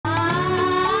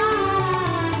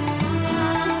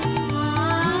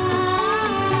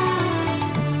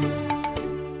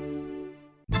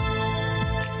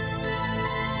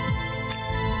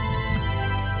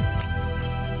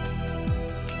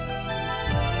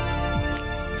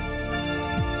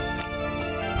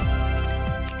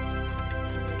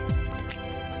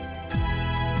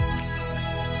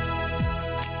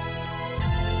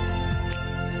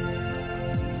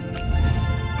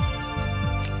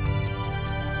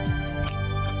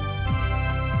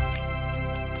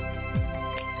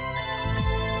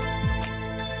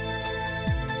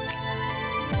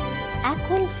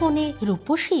এখন ফোনে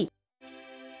রূপসী।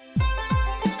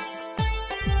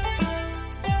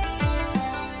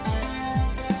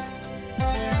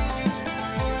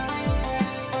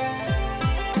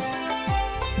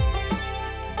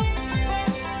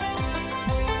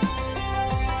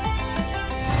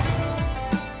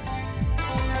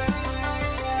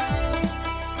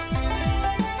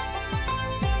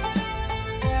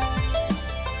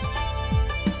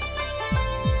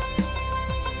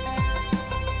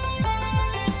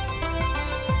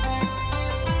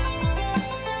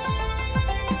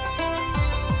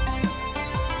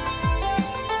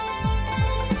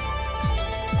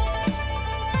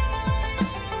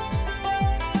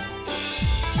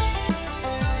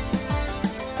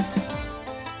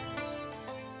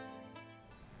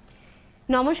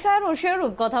 নমস্কার, ওশিয়া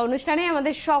রূপকথা অনুষ্ঠানে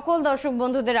আমাদের সকল দর্শক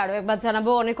বন্ধুদের আরো একবার জানাবো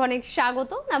অনেক অনেক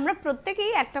স্বাগত। আমরা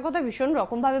প্রত্যেকেই একটা কথা ভীষণ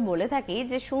রকম ভাবে বলে থাকি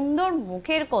যে সুন্দর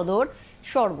মুখের কদর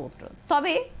সর্বত্র,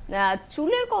 তবে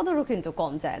চুলের কদরও কিন্তু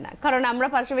কম যায় না, কারণ আমরা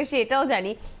পাশাপাশি এটাও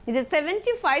জানি যে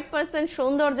 75%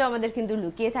 সৌন্দর্য আমাদের কিন্তু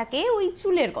লুকিয়ে থাকে ওই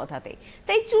চুলের কথাতে।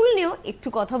 তাই চুল নিয়েও একটু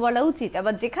কথা বলা উচিত।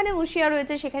 আবার যেখানে ওশিয়া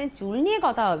রয়েছে সেখানে চুল নিয়ে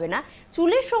কথা হবে না,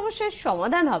 চুলের সমস্যার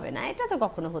সমাধান হবে না, এটা তো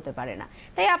কখনো হতে পারে না।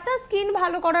 তাই আপনার স্কিন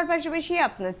ভালো করার পাশাপাশি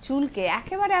আপনার চুলকে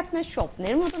একেবারে আপনার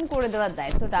স্বপ্নের মতন করে দেওয়ার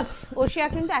দায়িত্বটা ওশিয়া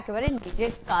কিন্তু একেবারে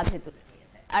নিজের কাজে তুলে।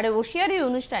 আর ওশিয়ার এই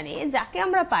অনুষ্ঠানে যাকে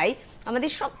আমরা পাই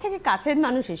আমাদের সব থেকে কাছের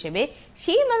মানুষ হিসেবে,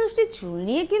 সেই মানুষটির চুল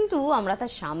নিয়ে কিন্তু আমরা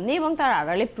তার সামনে এবং তার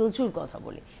আড়ালে প্রচুর কথা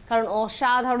বলি, কারণ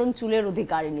অসাধারণ চুলের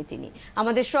অধিকারিণী তিনি,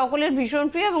 আমাদের সকলের ভীষণ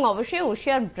প্রিয় এবং অবশ্যই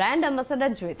ওশিয়ার ব্র্যান্ড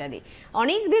অ্যাম্বাসাডার জয়িতাদি।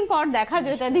 অনেকদিন পর দেখা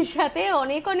জয়িতাদির সাথে,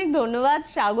 অনেক অনেক ধন্যবাদ,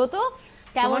 স্বাগত।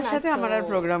 কেমন সাথে আমার আর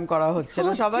প্রোগ্রাম করা হচ্ছে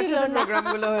না, সবার সাথে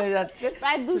প্রোগ্রামগুলো হয়ে যাচ্ছে।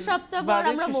 প্রায় 2 সপ্তাহ পর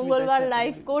আমরা মঙ্গলবার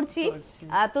লাইভ করছি,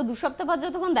 তো 2 সপ্তাহ পর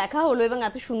যতক্ষণ দেখা হলো এবং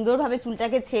এত সুন্দরভাবে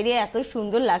চুলটাকে ছেড়ে এত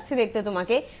সুন্দর লাগছে দেখতে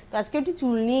তোমাকে, তো আজকে একটু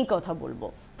চুল নিয়েই কথা বলবো,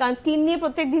 কারণ স্কিন নিয়ে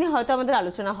প্রত্যেক দিনই হয়তো আমাদের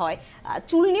আলোচনা হয়,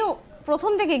 চুল নিয়েও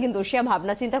প্রথম থেকে কিন্তু ওশিয়া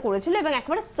ভাবনা চিন্তা করেছিল এবং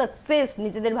একেবারে সাকসেস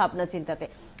নিজেদের ভাবনা চিন্তাতে।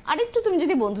 আরেকটু তুমি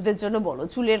যদি বন্ধুদের জন্য বলো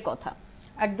চুলের কথা।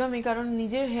 একদমই, কারণ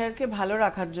নিজের হেয়ারকে ভালো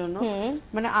রাখার জন্য,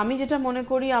 মানে আমি যেটা মনে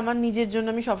করি আমার নিজের জন্য,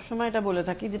 আমি সবসময় এটা বলে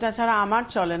থাকি, যেটা ছাড়া আমার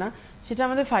চলে না, সেটা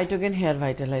আমাদের ফাইটোগেন হেয়ার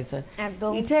ভাইটালাইজার।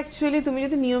 এটা অ্যাকচুয়ালি তুমি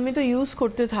যদি নিয়মিত ইউজ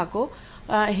করতে থাকো,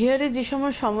 হেয়ারে যে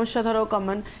সময় সমস্যা, ধরো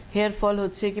কমন হেয়ার ফল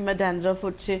হচ্ছে কিংবা ড্যান্ড্রাফ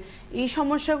হচ্ছে, এই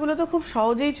সমস্যাগুলো তো খুব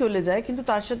সহজেই চলে যায়। কিন্তু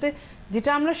তার সাথে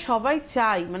যেটা আমরা সবাই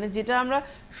চাই, মানে যেটা আমরা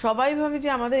সবাই ভাবি যে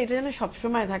আমাদের এটা যেন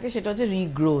সবসময় থাকে, সেটা হচ্ছে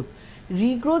রিগ্রোথ।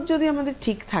 রিগ্রোথ যদি আমাদের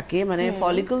ঠিক থাকে, মানে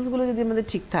ফলিকলস গুলো যদি আমাদের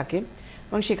ঠিক থাকে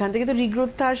এবং সেখান থেকে তো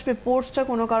রিগ্রোথটা আসবে, পোর্সটা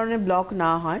কোনো কারণে ব্লক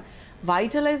না হয়,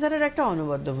 ভাইটালাইজারের একটা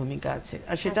অনবদ্য ভূমিকা আছে।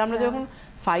 আর সেটা আমরা যখন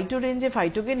ফাইটো রেঞ্জে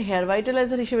ফাইটোগেন হেয়ার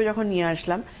ভাইটালাইজার হিসেবে যখন নিয়ে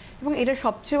আসলাম, এবং এটা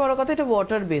সবচেয়ে বড় কথা, এটা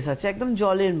ওয়াটার বেস আছে, একদম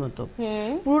জলের মতো,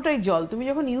 পুরোটাই জল। তুমি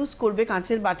যখন ইউজ করবে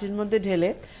কাঁচের বাটির মধ্যে ঢেলে,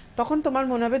 তখন তোমার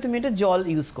মনে হবে তুমি এটা জল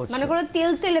ইউজ করছো, মানে কোনো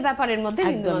তেল তেলে ব্যাপারের মধ্যে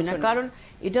একদমই না। কারণ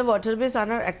এটা ওয়াটার বেস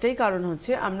আনার একটাই কারণ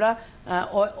হচ্ছে, আমরা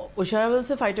ওশিয়া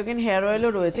হার্বালসে ফাইটোগেন হেয়ার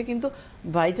অয়েলও রয়েছে, কিন্তু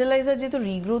ভাইটালাইজার যেহেতু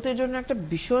রিগ্রোথের জন্য একটা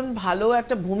ভীষণ ভালো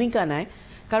একটা ভূমিকা নেয়,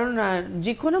 কারণ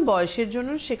যে কোনো বয়সের জন্য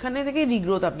সেখানে থেকেই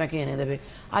রিগ্রোথ আপনাকে এনে দেবে।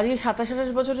 আর এই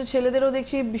 27-28 বছরের ছেলেদেরও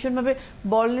দেখছি ভীষণভাবে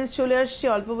বলনেস চলে আসছে,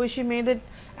 অল্প বয়সী মেয়েদের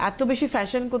এত বেশি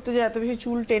ফ্যাশন করতে যায়, এত বেশি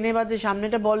চুল টেনে বাজে,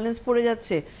 সামনেটা বলনেস পড়ে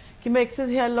যাচ্ছে, কিংবা এক্সেস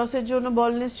হেয়ার লসের জন্য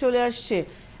বলনেস চলে আসছে,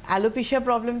 অ্যালোপেশিয়া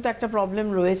প্রবলেম তো একটা প্রবলেম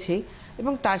রয়েছেই,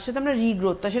 এবং তার সাথে আমরা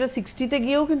রিগ্রোথটা, সেটা 60-তে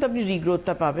গিয়েও কিন্তু আপনি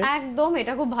রিগ্রোথটা পাবেন। একদম,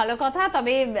 এটা খুব ভালো কথা।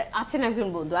 তবে আছেন একজন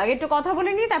বন্ধু, আগে একটু কথা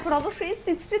বলে নিই, তারপর অবশ্যই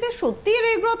 60-তে সত্যিই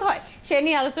রিগ্রোথ হয় সে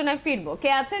নিয়ে আলোচনায় ফিরবো। কে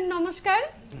আছেন? নমস্কার।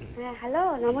 হ্যাঁ, হ্যালো,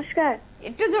 নমস্কার।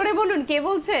 একটু জোরে বলুন, কে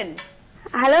বলছেন?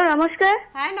 হ্যালো, নমস্কার।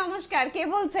 হ্যাঁ নমস্কার, কে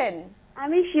বলছেন?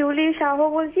 আমি শিউলি সাহ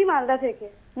বলছি, মালদা থেকে।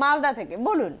 মালদা থেকে,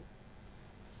 বলুন।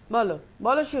 বলো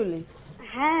বলো শিউলি।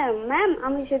 হ্যাঁ ম্যাম,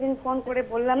 আমি সেদিন ফোন করে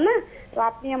বললাম না, তো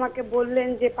আপনি আমাকে বললেন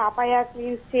যে papaya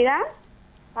cream serum,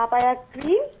 papaya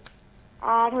cream,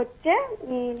 আর হচ্ছে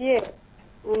ইয়ে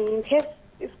ফেস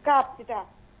স্কার্ফ, যেটা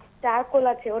চারকোল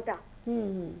আছে ওটা।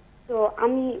 তো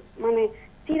আমি মানে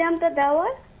সিরামটা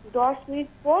দেওয়ার 10 মিনিট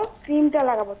পর ক্রিমটা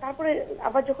লাগাবো, তারপরে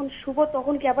আবার যখন শুবো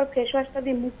তখন কি আবার ফেস ওয়াশটা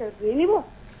দিয়ে মুখটা ধুয়ে নিবো?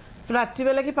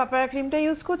 রাত্রিবেলা কি পাপায়া ক্রিমটা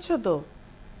ইউজ করছো তো?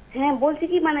 হ্যাঁ, বলছি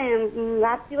কি মানে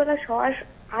রাত্রিবেলা শোয়ার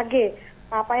আগে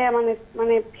পাপায়া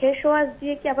মানে ফেস ওয়াশ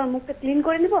দিয়ে কি আবার মুখটা ক্লিন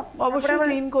করে নিব? অবশ্যই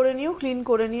ক্লিন করে নিও, ক্লিন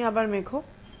করে নিয়ে আবার মেখো।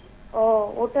 ও,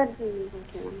 ওটা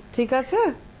ঠিক আছে।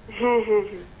 হ্যাঁ হ্যাঁ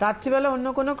হ্যাঁ। রাত্রিবেলা অন্য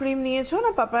কোনো ক্রিম নিয়েছো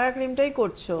না পাপায়া ক্রিমটাই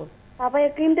করছো? পাপায়া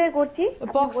ক্রিমটাই করছি।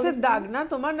 পক্সের দাগ না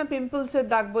তোমার, না পিম্পলসের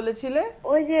দাগ বলেছিলে?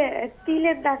 ওই যে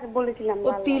তিলের দাগ বলেছিলাম। ও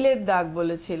তিলের দাগ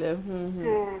বলেছিলে।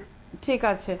 হ্যাঁ ঠিক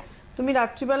আছে, তুমি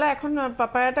রাত্রিবেলা এখন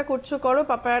পাপায়াটা করছো, করো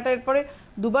পাপায়াটা, এরপরে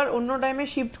দুবার অন্য টাইমে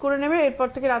শিফট করে নেবে, এরপর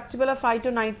থেকে রাত্রিবেলা ফাইটো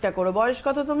নাইটটা করো। বয়স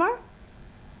কত তোমার?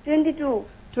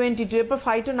 22। এরপর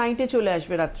ফাইটো নাইটে চলে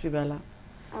আসবে রাত্রিবেলা।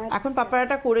 আচ্ছা। এখন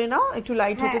পাপায়াটা করে নাও, একটু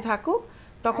লাইট হতে থাকুক,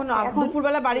 তখন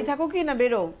দুপুরবেলা বাড়ি থাকো কি না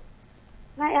বেরো?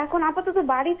 না এখন আপাতত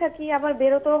বাড়ি থাকি, আবার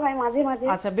বেরোতেও হয় মাঝে মাঝে।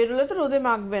 আচ্ছা, বেরোলে তো রোদে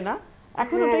মাখবে না,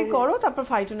 এখন ওটাই করো, তারপর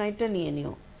ফাইটো নাইটটা নিয়ে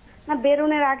নিও। না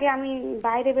বেরোনোর আগে আমি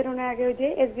বাইরে বেরোনোর আগে ওই যে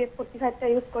SPF 45টা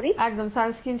ইউজ করি। একদম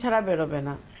সানস্ক্রিন ছাড়া বেরোবে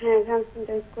না। হ্যাঁ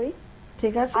সানস্ক্রিনটা ইউজ করি।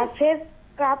 ঠিক আছে। আর ফেস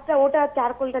স্ক্রাবটা ওটা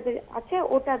চারকোলটা যে আছে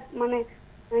ওটা মানে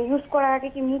ইউজ করার আগে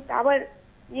কি মুখ আবার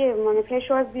মানে ফেস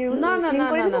ওয়াশ দিয়ে না না না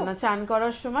না না, চান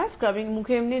করার সময় স্ক্রাবিং,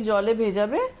 মুখে এমনি জলে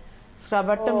ভেজাবে,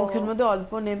 স্ক্রাবারটা মুখের মধ্যে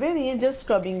অল্প নেবে, নিয়ে জাস্ট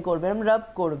স্ক্রাবিং করবে, রাব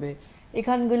করবে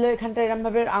এখানটা এরকম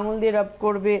ভাবে আঙুল দিয়ে রাব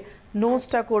করবে,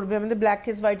 নোজটা করবে, আমাদের black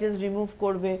heads white heads remove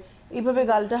করবে, এইভাবে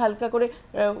গালটা হালকা করে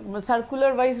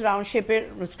সার্কুলার ওয়াইজ রাউন্ড শেপের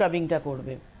স্ক্রাবিংটা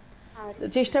করবে।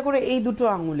 চেষ্টা করে এই দুটো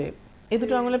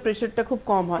আঙুলে প্রেশারটা খুব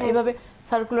কম হয়, এইভাবে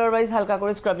সার্কুলার ওয়াইজ হালকা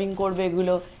করে স্ক্রাবিং করবে।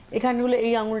 এখানগুলো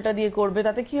এই আঙুলটা দিয়ে করবে,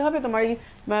 তাতে কি হবে তোমার এই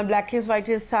ব্ল্যাক হেডস হোয়াইট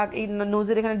হেডস থাক, এই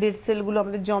নোজের এখানে ডেড সেলগুলো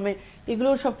আমাদের জমে, এগুলো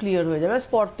সব ক্লিয়ার হয়ে যাবে,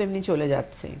 স্পট তো এমনি চলে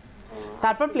যাচ্ছে।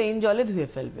 তারপর প্লেন জলে ধুয়ে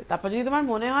ফেলবে। তারপর যদি তোমার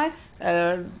মনে হয়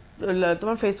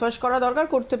তোমার ফেস ওয়াশ করা দরকার,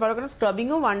 করতে পারো, কারণ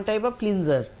স্ক্রাবিংও ওয়ান টাইপ অফ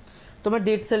ক্লিনজার, তোমার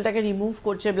ডেড সেলটাকে রিমুভ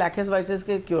করছে, ব্ল্যাক হেডস হোয়াইট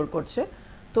হেডসকে কিওর করছে।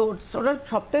 তো ওটা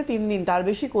সপ্তাহে 3 দিন, তার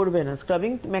বেশি করবে না,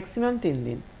 স্ক্রাবিং ম্যাক্সিমাম 3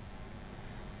 দিন।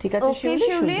 ঠিক আছে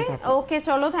শিউলি? ওকে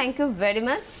চলো, থ্যাংক ইউ ভেরি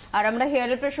মাচ। আর আমরা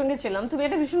হেয়ারের প্রসঙ্গে ছিলাম, তুমি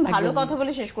একটা ভীষণ ভালো কথা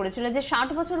বলে শেষ করেছিলে যে 60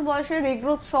 বছর বয়সে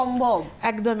রিগ্রোথ সম্ভব।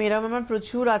 একদম, এরকম আমার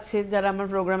প্রচুর আছে যারা আমার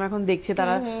প্রোগ্রাম এখন দেখছে,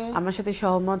 তারা আমার সাথে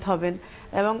সহমত হবেন।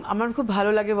 এবং আমার খুব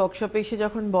ভালো লাগে ওয়ার্কশপে এসে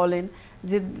যখন বলেন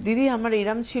যে দিদি আমার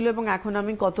এরম ছিল এবং এখন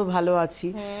আমি কত ভালো আছি।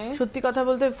 সত্যি কথা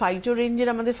বলতে ফাইটো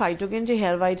রেঞ্জের আমাদের ফাইটোকেন যে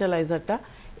হেয়ার ভাইটালাইজারটা,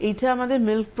 এইটা আমাদের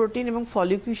মিল্ক প্রোটিন এবং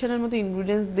ফলিকিউশনের মতো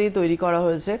ইনগ্রিডিয়েন্টস দিয়ে তৈরি করা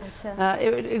হয়েছে।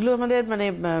 এগুলো আমাদের মানে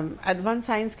অ্যাডভান্স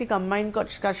সায়েন্সকে কম্বাইন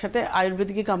করার সাথে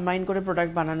আয়ুর্বেদিককে কম্বাইন করে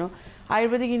প্রোডাক্ট বানানো।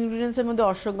 আয়ুর্বেদিক ইনগ্রিডিয়েন্টসের মধ্যে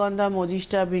অশ্বগন্ধা,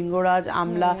 মজিষ্টা, ভৃঙ্গরাজ,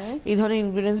 আমলা এই ধরনের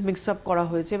ইনগ্রিডিয়েন্টস মিক্সড আপ করা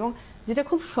হয়েছে, এবং যেটা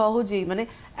খুব সহজেই মানে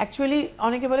অ্যাকচুয়ালি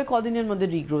অনেকে বলে কদিনের মধ্যে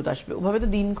রিগ্রোথ আসবে, ওভাবে তো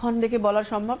দিনক্ষণ দেখে বলা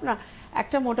সম্ভব না।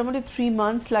 একটা মোটামুটি 3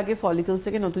 মান্থস লাগে ফলিকলস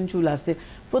থেকে নতুন চুল আসতে।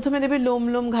 প্রথমে দেবে লোম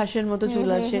লোম ঘাসের মতো চুল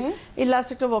আসে। এই লাস্ট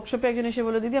একটা ওয়ার্কশপে একজন এসে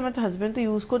বলে দিদি আমার হাজবেন্ড তো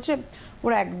ইউজ করছে,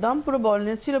 ওরা একদম পুরো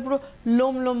বলনেস ছিল, পুরো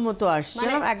লোম লোম মতো আসছে,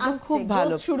 একদম খুব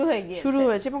ভালো শুরু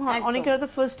হয়েছে। এবং অনেকের তো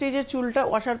ফার্স্ট স্টেজের চুলটা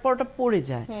আসার পর ওটা পড়ে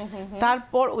যায়,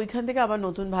 তারপর ওইখান থেকে আবার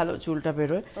নতুন ভালো চুলটা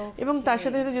বেরোয়। এবং তার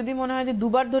সাথে সাথে যদি মনে হয় যে 2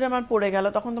 বার ধরে আমার পড়ে গেল,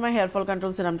 তখন তোমার হেয়ার ফল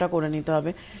কন্ট্রোল সিরামটা করে নিতে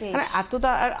হবে। মানে এতটা।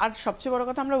 আর সবচেয়ে বড়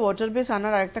কথা, আমরা ওয়াটার বেস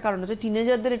আনার আরেকটা কারণ হচ্ছে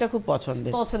টিনেজারদের এটা খুব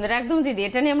পছন্দের। একদম দিদি,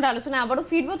 এটা নিয়ে আমরা আলোচনা আবারও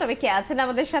ফিরবো। তবে কে আছেন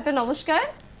আমাদের সাথে? নমস্কার।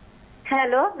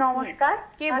 হ্যালো নমস্কার,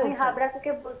 কে আমি বলছেন? হাবড়া থেকে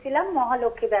বলছিলাম,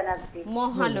 মহালক্ষ্মী ব্যানার্জি।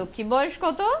 মহালক্ষ্মী, বয়স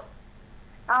কত?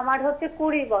 আমার হচ্ছে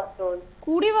 20 বছর।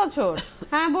 20 বছর,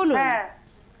 হ্যাঁ বলুন। হ্যাঁ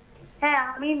হ্যাঁ,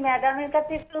 আমি ম্যাডামের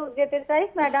কাছে একটু যেতে চাই।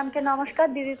 ম্যাডামকে নমস্কার,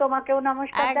 দিদি তোমাকেও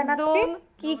নমস্কার জানাচ্ছি। একদম,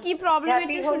 কি প্রবলেম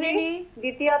একটু শুনে নি।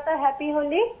 দ্বিতীয়ত হ্যাপি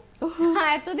হোলি।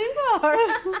 এতদিন পর।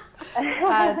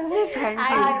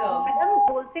 ম্যাডাম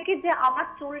বলতে কি যে আমার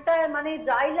চুলটা মানে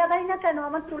যাই লাগাই না কেন,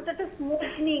 আমার চুলটা তো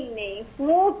স্মুথনিং নেই,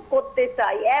 স্মুথ করতে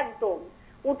চাই, একদম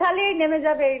উঠালেই নেমে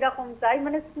যাবে এইরকম চাই,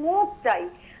 মানে স্মুথ চাই।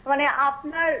 মানে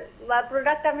আপনার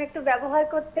প্রোডাক্ট আমি একটু ব্যবহার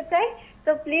করতে চাই,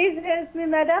 তো প্লিজ হেল্প মি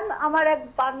ম্যাডাম। আমার এক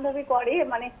বান্ধবী করে,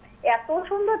 মানে এত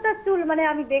সুন্দর তার চুল, মানে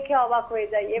আমি দেখে অবাক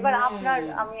হয়ে যাই। এবার আপনার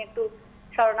আমি একটু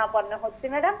শরণাপন্ন হচ্ছি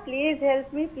madam, please help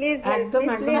me, please একদম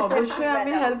একদম, অবশ্যই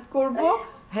আমি হেল্প করব,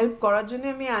 হেল্প করার জন্য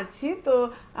আমি আছি। তো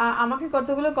আমাকে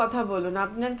কতগুলো কথা বলুন,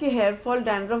 আপনার কি হেয়ার ফল,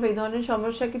 ড্যান্ড্রফ এই ধরনের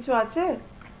সমস্যা কিছু আছে?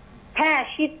 হ্যাঁ,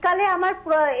 শীতকালে আমার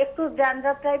একটু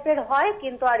ড্যান্ড্রফ টাইপের হয়,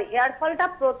 কিন্তু আর হেয়ার ফলটা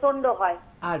প্রচন্ড হয়।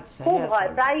 আচ্ছা, খুব হয়,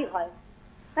 প্রায়ই হয়।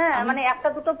 হ্যাঁ, মানে একটা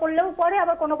দুটো পড়লেও পরে,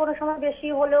 আবার কোনো কোনো সময় বেশি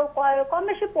হলেও কম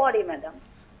বেশি পড়ে ম্যাডাম।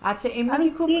 আচ্ছা,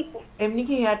 এমনি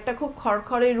কি হেয়ারটা খুব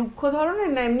খড়খড়ে রুক্ষ ধরনের,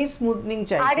 না এমনি স্মুথনিং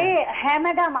চাই? আরে হ্যাঁ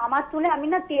ম্যাডাম, আমার চুলে আমি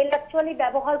না তেল অ্যাকচুয়ালি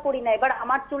ব্যবহার করি না। এবার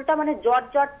আমার চুলটা মানে জট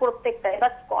জট প্রত্যেকটা,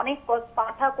 এবার অনেক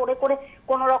পাঠা করে করে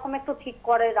কোন রকম একটু ঠিক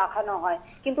করে রাখানো হয়,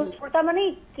 কিন্তু চুলটা মানে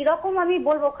কিরকম আমি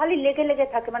বলবো, খালি লেগে লেগে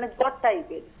থাকে, মানে জট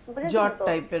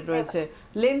টাইপের রয়েছে।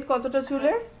 লেন্থ কতটা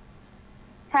চুলের?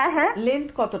 হ্যাঁ হ্যাঁ, লেন্থ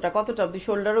কতটা অবধি,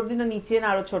 শোল্ডার অবধি না নিচে, না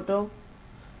আরো ছোট?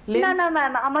 না না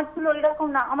ম্যাম, আমার চুল ওইরকম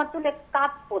না, আমার চুল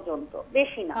কাঁধ পর্যন্ত,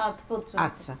 বেশি না।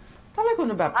 আচ্ছা, তাহলে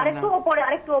কোনো ব্যাপার না,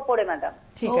 আরেকটু উপরে ম্যাডাম।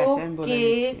 ঠিক আছে, আমি বলে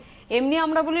দিচ্ছি। এমনি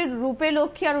আমরা বলি রূপে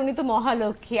লক্ষ্মী, আর উনি তো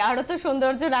মহালক্ষ্মী, আরো তো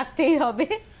সৌন্দর্য রাখতেই হবে।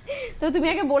 তো তুমি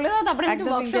আগে বলে দাও, তারপরে একটু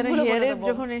ওয়ার্কশপগুলো বলে দেব।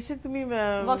 যখন এসে তুমি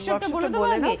ওয়ার্কশপটা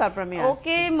বলে নাও, তারপর আমি আসছি।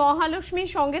 ওকে, মহালক্ষ্মীর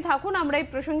সঙ্গে থাকুন, আমরা এই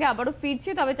প্রসঙ্গে আবারও ফিরছি।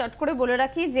 তবে চট করে বলে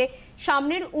রাখি যে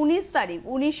সামনের 19 তারিখ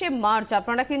 19শে মার্চ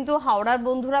আপনারা কিন্তু হাওড়ার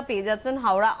বন্ধুরা পেয়ে যাচ্ছেন,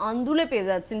 হাওড়া আন্দুলে পেয়ে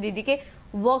যাচ্ছেন দিদিকে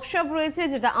ওয়ার্কশপ রয়েছে,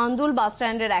 যেটা আন্দুল বাস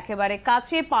স্ট্যান্ডের একেবারে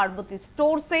কাছে পার্বতী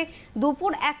স্টোরসে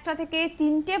দুপুর 1টা থেকে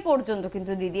 3টে পর্যন্ত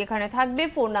কিন্তু দিদি এখানে থাকবে।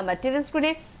 ফোন নাম্বার টিভি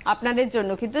স্ক্রিনে আপনাদের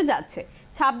জন্য কিন্তু যাচ্ছে।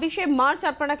 26শে মার্চ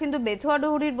আপনারা কিন্তু বেথুয়া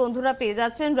ডহরির বন্ধুরা পেয়ে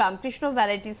যাচ্ছেন রামকৃষ্ণ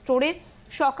ভ্যারাইটি স্টোরে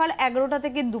সকাল 11টা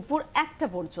থেকে দুপুর 1টা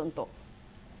পর্যন্ত।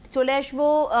 চলে আসবো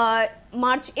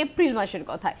এপ্রিল মাসের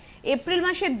কথায়। এপ্রিল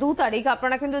মাসের 2 তারিখ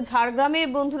আপনারা কিন্তু ঝাড়গ্রামের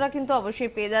বন্ধুরা কিন্তু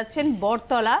অবশ্যই পেয়ে যাচ্ছেন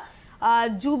বটতলা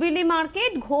জুবিলি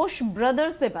মার্কেট ঘোষ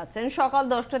ব্রাদার্সে পাচ্ছেন সকাল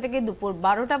 10টা থেকে দুপুর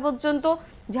 12টা পর্যন্ত।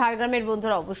 ঝাড়গ্রামের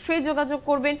বন্ধুরা অবশ্যই যোগাযোগ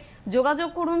করবেন। যোগাযোগ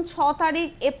করুন 6 তারিখ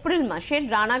এপ্রিল মাসের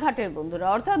রানাঘাটের বন্ধুরা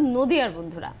অর্থাৎ নদিয়ার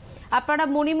বন্ধুরা। আপনারা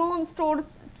মণিমোহন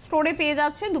স্টোরে পেয়ে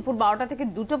যাচ্ছেন দুপুর 12টা থেকে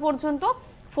 2টো পর্যন্ত।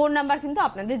 ফোন নাম্বার কিন্তু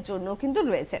আপনাদের জন্য কিন্তু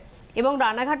রয়েছে। এবং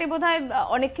রানাঘাটে বোধহয়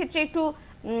অনেক ক্ষেত্রে একটু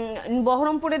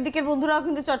বহরমপুরের দিকের বন্ধুরাও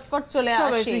কিন্তু চটপট চলে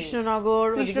আসে, কৃষ্ণনগর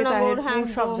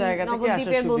সব জায়গা থেকে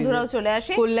আসে, বন্ধুরাও চলে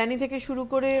আসে, কল্যাণী থেকে শুরু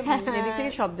করে এদিক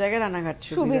থেকে সব জায়গায় রানাঘাট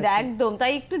সুবিধা একদম।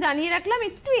 তাই একটু জানিয়ে রাখলাম,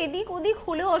 একটু এদিক ওদিক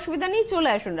হলেও অসুবিধা নেই, চলে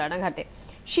আসুন রানাঘাটে।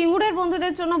 সিঙ্গুরের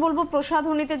বন্ধুদের জন্য বলবো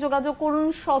প্রসাধনীতে যোগাযোগ করুন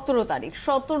 17 তারিখ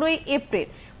 17ই এপ্রিল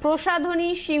প্রসাধনী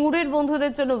সিঙ্গুরের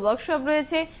বন্ধুদের জন্য ওয়ার্কশপ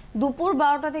রয়েছে দুপুর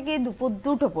 12টা থেকে দুপুর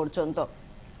 2টো পর্যন্ত।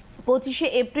 25শে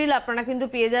এপ্রিল আপনারা কিন্তু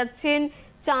পেয়ে যাচ্ছেন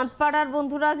চাঁদপাড়ার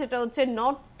বন্ধুরা, যেটা হচ্ছে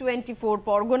নর্থ 24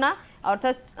 পরগনা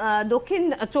অর্থাৎ দক্ষিণ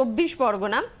 24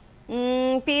 পরগনা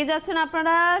পেয়ে যাচ্ছেন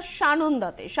আপনারা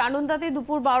সানন্দাতে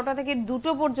দুপুর 12টা থেকে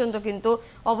 2টো পর্যন্ত কিন্তু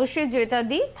অবশ্যই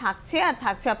জয়িতাদি থাকছে। আর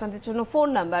থাকছে আপনাদের জন্য ফোন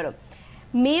নাম্বারও।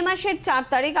 মে মাসের 4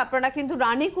 তারিখ আপনারা কিন্তু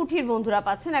রানীকুঠির বন্ধুরা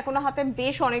পাচ্ছেন, এখনো হাতে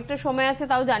বেশ অনেকটা সময় আছে,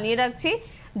 তাও জানিয়ে রাখছি।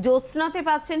 জ্যোৎস্নাতে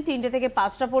পাচ্ছেন 3টে থেকে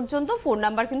 5টা পর্যন্ত। ফোন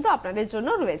নাম্বার কিন্তু আপনাদের জন্য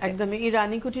রয়েছে। একদম এই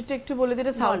রানীকুঠিটা একটু বলে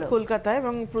দিতে, সাউথ কলকাতায়,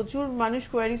 এবং প্রচুর মানুষ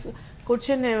কোয়ারি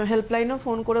করছেন, হেল্পলাইনও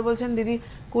ফোন করে বলছেন দিদি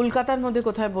কলকাতার মধ্যে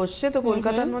কোথায় বসছে। তো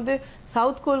কলকাতার মধ্যে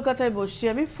সাউথ কলকাতায় বসছি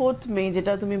আমি 4th মে,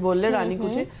 যেটা তুমি বললে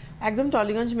রানীকুঠি, একদম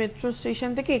টলিগঞ্জ মেট্রো স্টেশন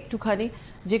থেকে একটুখানি,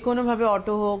 যে কোনো ভাবে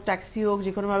অটো হোক ট্যাক্সি হোক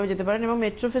যে কোনো ভাবে যেতে পারেন, এবং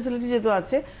মেট্রো ফ্যাসিলিটি যেহেতু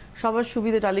আছে সবার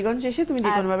সুবিধা, টালিগঞ্জ এসে তুমি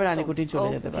যে কোনো ভাবে রানীকুঠি চলে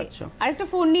যেতে পারছো। আরেকটা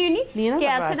ফোন নিয়ে নি, কে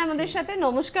আছেন আমাদের সাথে?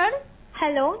 নমস্কার।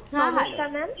 হ্যালো, নমস্কার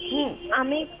ম্যাম।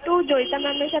 আমি একটু জয়িতা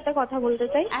ম্যামের সাথে কথা বলতে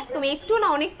চাই। একদম, একটু না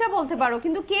অনেকটা বলতে পারো,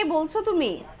 কিন্তু কে বলছো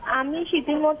তুমি? আমি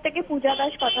সিটির মোড় থেকে পূজা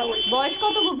দাস কথা বলছি। বয়স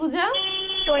কত গো পূজা?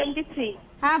 23।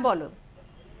 হ্যাঁ বলো।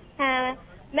 হ্যাঁ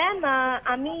ম্যাম,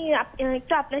 আমি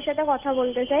একটু আপনার সাথে কথা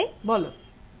বলতে চাই। বলো।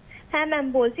 হ্যাঁ ম্যাম,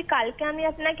 বলছি কালকে আমি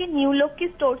আপনাকে নিউ লক্ষ্মী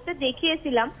স্টোরসে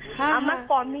দেখিয়েছিলাম, আমার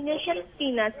কম্বিনেশন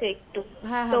স্কিন আছে একটু,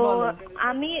 তো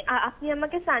আপনি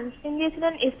আমাকে সানস্ক্রিন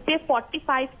দিয়েছিলেন SPF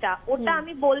 45টা, ওটা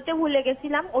আমি বলতে ভুলে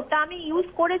গেছিলাম, ওটা আমি ইউজ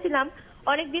করেছিলাম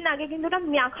অনেকদিন আগে, কিন্তু ওটা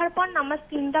মাখার পর না আমার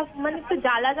স্কিনটা মানে একটু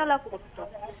জ্বালা জ্বালা করতো,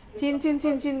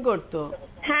 চিন করতো।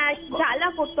 হ্যাঁ জ্বালা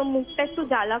করতো, মুখটা একটু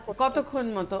জ্বালা করতো। কতক্ষণ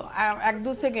মতো?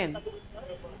 1-2 সেকেন্ড?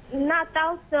 না,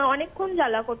 তাও অনেকক্ষণ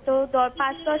জ্বালা করতো,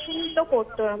 5-10 মিনিট তো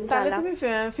করতো। তাহলে তুমি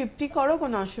 50 করো,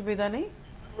 কোনো অসুবিধা নেই।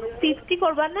 50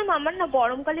 করবার না, আমার না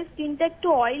গরমকালে স্কিনটা একটু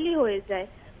অয়েলি হয়ে যায়,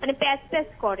 মানে প্যাচ প্যাচ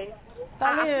করে।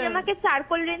 আপনি আমাকে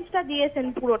চারকোল রেঞ্জটা দিয়েছেন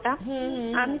পুরোটা,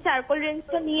 আমি চারকোল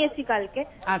রেঞ্জটা নিয়েছি কালকে।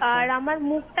 আর আমার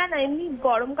মুখটা না এমনি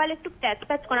গরমকালে একটু প্যাচ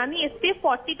প্যাচ করে, আমি SPF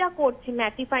 40টা করছি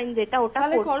ম্যাটিফাইন, যেটা ওটা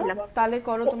করছিলাম। তাহলে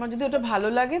করো, তোমার যদি ওটা ভালো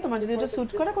লাগে, তোমার যদি ওটা স্যুট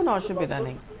করে, কোনো অসুবিধা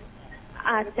নেই।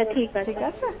 আচ্ছা ঠিক আছে।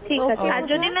 আর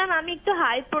যদি ম্যাম আমি একটু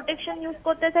হাই প্রোটেকশন ইউজ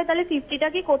করতে চাই, তাহলে 50টা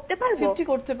কি করতে পারবো? 50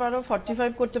 করতে পারো,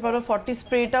 45 করতে পারো, 40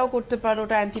 স্প্রেটাও করতে পারো,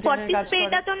 ওটা অ্যান্টি ট্যানের কাজ করে। 40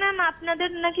 স্প্রেটা তো ম্যাম আপনাদের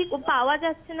নাকি পাওয়া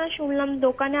যাচ্ছে না শুনলাম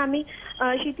দোকানে। আমি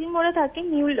সিটির মোড়ে থাকি,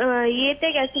 নিউ ইয়েতে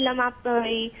গেছিলাম,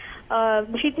 এই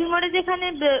সিটির মোড়ে যেখানে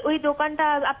ওই দোকানটা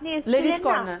আপনি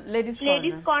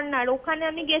লেডিস কর্নার, ওখানে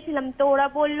আমি গেছিলাম, তো ওরা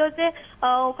বললো যে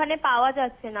ওখানে পাওয়া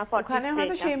যাচ্ছে না। ওখানে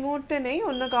হয়তো সেই মুহূর্তে নেই,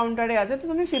 অন্য কাউন্টারে আছে, তো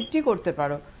তুমি 50 করতে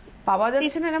পারো। পাওয়া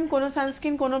যাচ্ছে না এরকম কোনো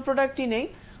সানস্ক্রিন, কোনো প্রোডাক্টই নেই,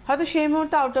 হয়তো সেই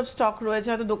মুহূর্তে আউট অফ স্টক রয়েছে,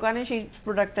 হয়তো দোকানে সেই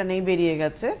প্রোডাক্টটা নেই, বেরিয়ে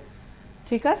গেছে।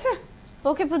 ঠিক আছে,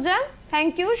 ওকে পূজা,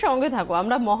 থ্যাংক ইউ, সঙ্গে থাকো।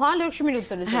 আমরা মহালক্ষ্মীর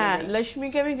উত্তরে চলে যাই। হ্যাঁ,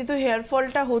 লক্ষ্মীকে আমি, যেহেতু হেয়ার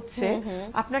ফলটা হচ্ছে,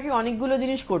 আপনাকে অনেকগুলো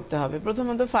জিনিস করতে হবে।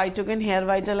 প্রথমত ফাইটোকেন হেয়ার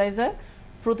ভাইটালাইজার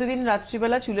প্রতিদিন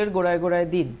রাত্রিবেলা চুলের গোড়ায় গোড়ায়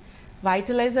দিন।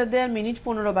 ভাইটালাইজার দেওয়ার মিনিট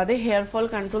 15 বাদে হেয়ার ফল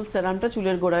কন্ট্রোল সেরামটা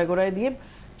চুলের গোড়ায় গোড়ায় দিয়ে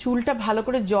চুলটা ভালো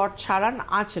করে জট ছাড়ান,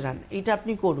 আঁচড়ান, এটা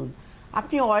আপনি করুন।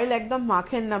 আপনি অয়েল একদম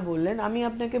মাখেন না বললেন, আমি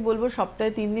আপনাকে বলবো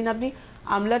সপ্তাহে 3 দিন আপনি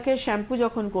আমলাকে শ্যাম্পু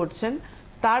যখন করছেন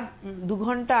তার 2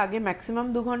 ঘন্টা আগে, ম্যাক্সিমাম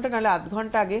 2 ঘন্টা নাহলে আধ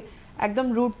ঘন্টা আগে, একদম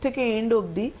রুট থেকে এন্ড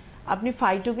অবধি আপনি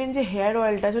ফাইটোকেন যে হেয়ার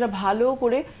অয়েলটা সেটা ভালো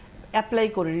করে অ্যাপ্লাই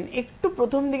করে নিন। একটু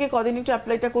প্রথম দিকে কদিন একটু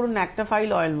অ্যাপ্লাইটা করুন, একটা ফাইল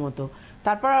অয়েল মতো,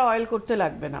 তারপর আর অয়েল করতে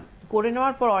লাগবে না। করে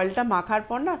নেওয়ার পর অয়েলটা মাখার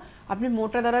পর না আপনি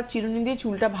মোটা দাঁড়ার চিরুনি দিয়ে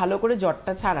চুলটা ভালো করে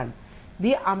জটটা ছাড়ান,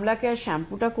 দিয়ে আমলাকে আর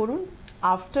শ্যাম্পুটা করুন।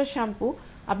 আফটার শ্যাম্পু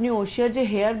আপনি ওশিয়ার যে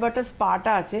হেয়ার বাটার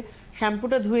স্পাটা আছে,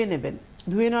 শ্যাম্পুটা ধুয়ে নেবেন,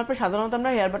 ধুয়ে নেওয়ার পর সাধারণত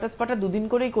আমরা হেয়ার বাটার স্পাটা 2 দিন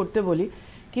করেই করতে বলি,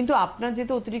 কিন্তু আপনার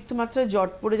যেহেতু অতিরিক্ত মাত্রায়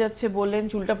জট পড়ে যাচ্ছে বললেন,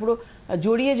 চুলটা পুরো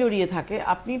জড়িয়ে জড়িয়ে থাকে,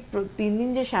 আপনি 3 দিন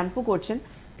যে শ্যাম্পু করছেন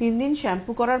 3 দিন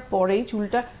শ্যাম্পু করার পরেই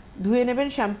চুলটা ধুয়ে নেবেন।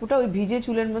 শ্যাম্পুটা ওই ভিজে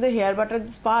চুলের মধ্যে হেয়ার বাটার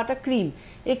স্পাটা ক্রিম,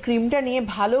 এই ক্রিমটা নিয়ে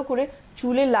ভালো করে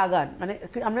চুলে লাগান। মানে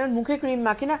আমরা মুখে ক্রিম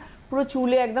মাখি না, পুরো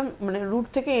চুলে একদম মানে রুট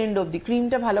থেকে এন্ড অবধি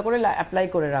ক্রিমটা ভালো করে অ্যাপ্লাই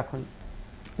করে রাখুন।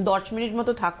 10 মিনিট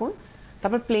মতো থাকুন,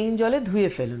 তারপর প্লেন জলে ধুয়ে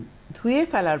ফেলুন। ধুয়ে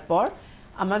ফেলার পর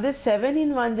আমাদের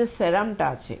 7-in-1 যে সেরামটা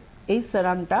আছে, এই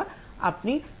সেরামটা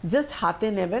আপনি জাস্ট হাতে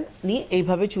নেবেন, নিয়ে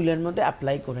এইভাবে চুলের মধ্যে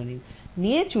অ্যাপ্লাই করে নিন,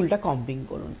 নিয়ে চুলটা কম্পিং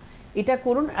করুন। এটা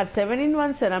করুন। আর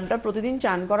 7-in-1 সেরামটা প্রতিদিন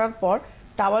চান করার পর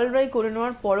টাওয়াল ড্রাই করে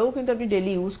নেওয়ার পরেও কিন্তু আপনি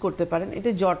ডেলি ইউজ করতে পারেন, এতে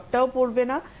জটটাও পড়বে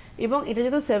না। এবং এটা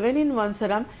যেহেতু 7-in-1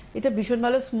 সেরাম, এটা ভীষণ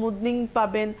ভালো স্মুথনিং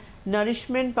পাবেন,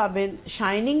 নারিশমেন্ট পাবেন,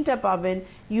 শাইনিংটা পাবেন,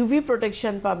 ইউভি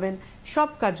প্রোটেকশন পাবেন, সব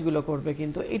কাজগুলো করবে।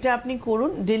 কিন্তু এটা আপনি করুন,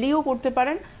 ডেলিও করতে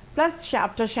পারেন, plus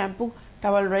after shampoo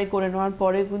towel dry করে নেওয়ার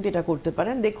পরেও কিন্তু এটা করতে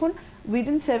পারেন। দেখুন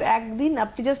উইদিন 1 দিন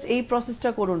আপনি জাস্ট এই প্রসেসটা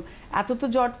করুন, এত তো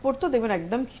জট পড়তো, দেখবেন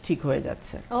একদম ঠিক হয়ে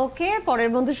যাচ্ছে। ওকে, পরের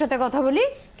বন্ধুর সাথে কথা বলি।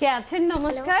 কে আছেন?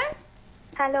 নমস্কার।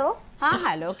 হ্যালো। হ্যাঁ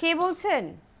হ্যালো, কে বলছেন?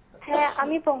 হ্যাঁ,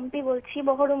 আমি পম্পি বলছি,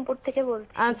 বহরমপুর থেকে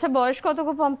বলছি। আচ্ছা, বয়স কত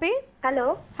গো পম্পি? হ্যালো।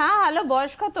 হ্যাঁ হ্যালো,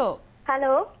 বয়স কত?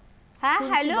 হ্যালো। হ্যাঁ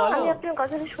হ্যালো, আমি আপনার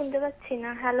কথাটা শুনতে পাচ্ছি না।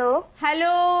 হ্যালো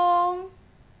হ্যালো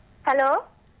হ্যালো,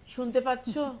 শুনতে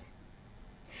পাচ্ছ?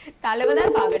 তাহলে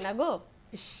বোধহয় পাবে না গো।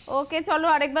 ওকে, চলো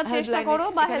আরেকবার চেষ্টা করো,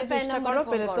 বা হেল্পলাইন নাম্বারে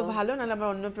ফোন পেলে তো করো। ভালো, নাহলে আমরা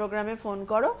অন্য প্রোগ্রামে ফোন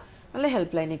করো, নাহলে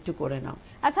হেল্পলাইন একটু করে নাও।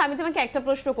 আচ্ছা, আমি তোমাকে একটা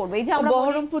প্রশ্ন করব। এই যে আমরা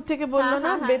বহরমপুর থেকে বললো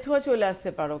না, বেথুয়া চলে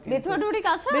আসতে পারো। বেথুয়া ডুরি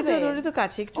কাছে হবে? বেথুয়া ডুরি তো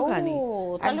কাছে, একটুখানি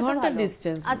 1 ঘন্টার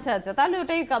ডিসটেন্স। আচ্ছা আচ্ছা, তাহলে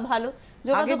ওটাই ভালো।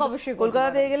 যোগাযোগ অবশ্যই করতে। কলকাতা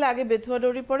থেকে গেলে আগে বেথুয়া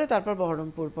ডুরি পড়ে, তারপর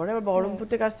বহরমপুর পড়ে, আবার বহরমপুর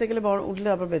থেকে আসতে গেলে উঠলে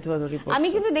আবার বেথুয়া ডুরি পড়ে। আমি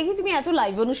কিন্তু দেখি তুমি এত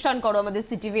লাইভ অনুষ্ঠান করো আমাদের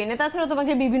Ctvn এ, তাছাড়া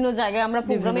তোমাকে বিভিন্ন জায়গায় আমরা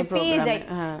প্রোগ্রামে পেয়ে যাই,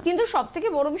 কিন্তু সবথেকে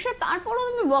বড় বিষয় তারপরও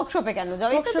তুমি ওয়ার্কশপে কেন যাও?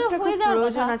 এটা তো হয়ে যাওয়ার কথা।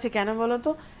 প্রয়োজন আছে কেন বলো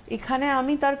তো? এখানে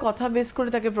আমি তার কথা বেস করে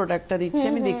তাকে প্রোডাক্টটা দিচ্ছি,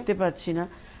 আমি দেখতে পাচ্ছি না।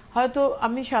 হয়তো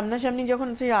আমি সামনাসামনি যখন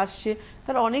সে আসছে,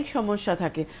 তার অনেক সমস্যা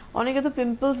থাকে। অনেকে তো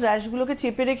পিম্পলস র্যাশগুলোকে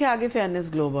চেপে রেখে আগে ফেয়ারনেস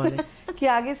গ্লো বলে, কি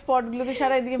আগে স্পটগুলোকে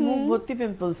সারা এদিকে মুখ ভর্তি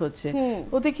পিম্পলস হচ্ছে,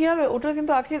 ওতে কি হবে? ওটা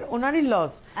কিন্তু আখের ওনারই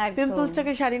লস।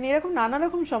 পিম্পলসটাকে সারিয়ে নিয়ে এরকম নানা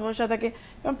রকম সমস্যা থাকে,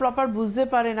 এবং প্রপার বুঝতে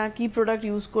পারে না কি প্রোডাক্ট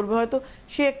ইউজ করবে। হয়তো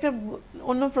সে একটা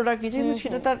অন্য প্রোডাক্ট নিয়েছে, কিন্তু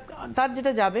সেটা তার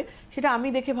যেটা যাবে সেটা আমি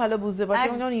দেখে ভালো বুঝতে পারছি,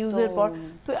 এবং যখন ইউজের পর।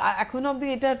 তো এখনো অব্দি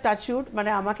এটা টাচউড, মানে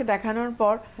আমাকে দেখানোর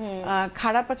পর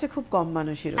খারাপ আছে খুব কম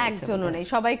মানুষের, একজনও নেই,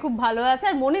 সবাই খুব ভালো আছে,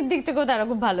 আর মনের দিক থেকেও তারা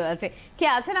খুব ভালো আছে। কে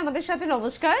আছেন আমাদের সাথে?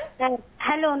 নমস্কার।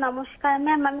 হ্যালো, নমস্কার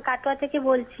ম্যাম, আমি কাটোয়া থেকে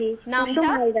বলছি। নামটা?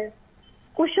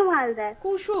 কুসুম হালদার।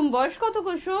 কুসুম, বয়স কত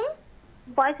কুসুম?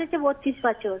 বয়স হচ্ছে 32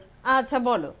 বছর। আচ্ছা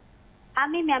বলো।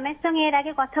 আমি ম্যামের সঙ্গে এর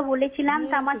আগে কথা বলেছিলাম,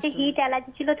 তো আমার যে হিট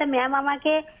অ্যালার্জি ছিল, তো ম্যাম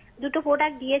আমাকে 2টো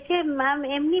প্রোডাক্ট দিয়েছে। ম্যাম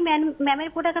এমনি ম্যামের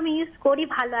প্রোডাক্ট আমি ইউজ করি,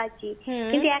 ভালো আছি,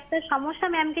 কিন্তু একটা সমস্যা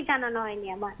ম্যামকে জানানো হয়নি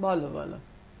আমার। বলো বলো।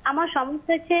 আমার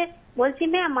সমস্যা হচ্ছে, বলছি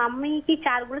ম্যাম আমি কি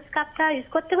চারকোল স্ক্রাবটা ইউজ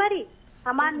করতে পারি?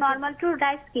 আমার normal to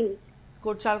dry skin.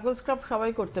 Charcoal scrub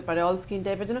সবাই করতে পারে অল স্কিন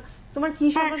টাইপের জন্য। তোমার কি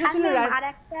সমস্যা ছিল?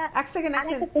 এক সেকেন্ড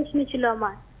প্রশ্ন ছিল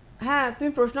আমার। হ্যাঁ,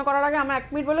 তুমি প্রশ্ন করার আগে আমার 1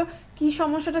 মিনিট বলো, কি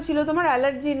সমস্যাটা ছিল তোমার?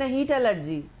 অ্যালার্জি না হিট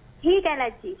অ্যালার্জি? Hit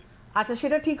allergy. আচ্ছা,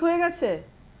 সেটা ঠিক হয়ে গেছে?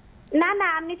 না না,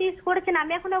 আপনি তো ইউজ করেছেন,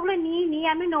 আমি এখন ওগুলো নিইনি,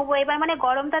 আমি নেবো এবার। মানে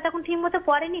গরমটা তখন ঠিক মতো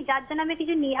পড়েনি, যার জন্য আমি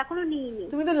কিছু এখনো নিইনি।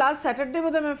 তুমি তো লাস্ট স্যাটারডে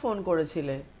বোধহয় আমি ফোন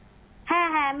করেছিলে। হ্যাঁ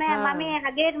হ্যাঁ ম্যাম, আমি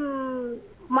আগের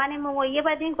মানে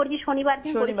ইয়েবার দিন করেছি, শনিবার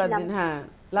দিন। হ্যাঁ,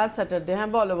 লাস্ট স্যাটারডে।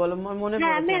 হ্যাঁ বলো বলো, মনে পড়ছে।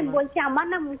 হ্যাঁ ম্যাম, বলছি আমার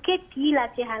না মুখে তিল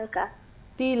আছে, হালকা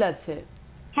তিল আছে।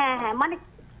 হ্যাঁ হ্যাঁ, মানে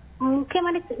মুখে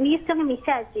মানে নিজের সঙ্গে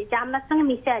মিশে আছে, জামনার সঙ্গে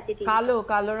মিশে আছে। কালো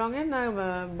কালো রঙের না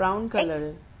ব্রাউন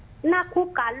কালারের? না, খুব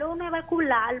কালো না, এবার খুব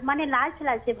লাল, মানে লালচে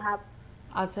লালচে ভাব।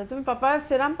 আচ্ছা, তুমি পাপায়া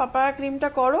সেরাম, পাপায়া ক্রিমটা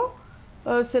করো,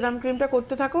 সেরাম ক্রিমটা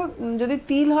করতে থাকো। যদি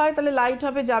তিল হয় তাহলে লাইট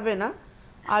হবে, যাবে না।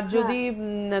 আর যদি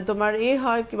তোমার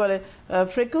হয় কি বলে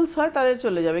ফ্রেকলস হয়, তাহলে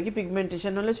চলে যাবে, কি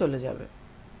পিগমেন্টেশন হলে চলে যাবে।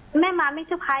 ম্যাম আমি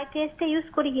তো ফাইটোএইচটা ইউজ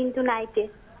করি, কিন্তু নাইটে।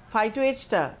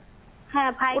 ফাইটোএইচটা? হ্যাঁ,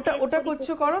 ওটা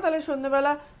করছো, করো তাহলে।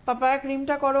 সন্ধ্যাবেলা পাপায়া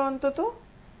ক্রিমটা করো অন্তত।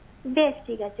 বেশ,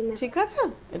 ঠিক আছে ম্যাম। ঠিক আছে,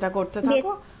 এটা করতে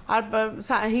থাকো। আর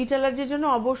হিট অ্যালার্জির জন্য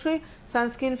অবশ্যই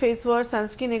সানস্ক্রিন, ফেস ওয়াশ,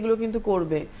 সানস্ক্রিন এগুলো কিন্তু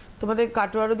করবে। তোমাদের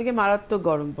কাটোয়ার দিকে মারাত্মক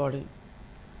গরম পড়ে।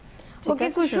 ওকে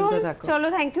কুসুম, চলো,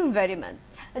 থ্যাংক ইউ ভেরি মাচ।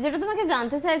 যেটা তোমাকে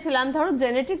জানতে চাইছিলাম, ধরো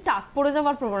জেনেটিক টাক পড়ে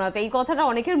যাওয়ার প্রবণতা, এই কথাটা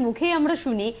অনেকের মুখেই আমরা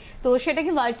শুনি, তো সেটা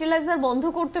কি ভাইটালাইজার বন্ধ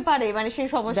করতে পারে, মানে সেই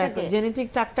সমস্যাকে? জেনেটিক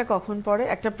টাকটা কখন পড়ে?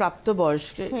 একটা প্রাপ্ত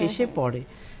বয়স্কে এসে পড়ে।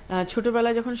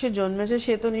 ছোটবেলায় যখন সে জন্মেছে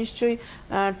সে তো নিশ্চয়ই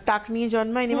টাক নিয়ে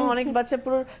জন্মায়নি, এবং অনেক বাচ্চা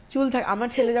পুরো চুল থাকে। আমার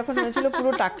ছেলে যখন হয়েছিল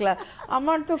পুরো টাকলা,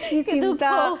 আমার তো কি চিন্তা,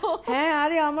 হ্যাঁ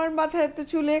আরে আমার মাথায় এত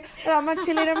চুলে, আর আমার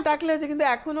ছেলে এরকম টাকলা হয়েছে, কিন্তু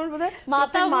এখন ওর বোধহয়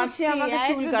প্রত্যেক মাসে আমাকে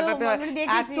চুল কাটাতে হয়,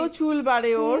 এত চুল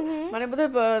বাড়ে ওর, মানে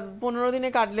বোধহয় 15 দিনে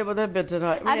কাটলে বোধহয় বেটার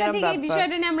হয়। আচ্ছা ঠিক এই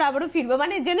বিষয়টা নিয়ে আমরা আবারও ফিরবো,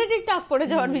 মানে জেনেটিক টাক পড়ে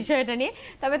যাওয়ার বিষয়টা নিয়ে।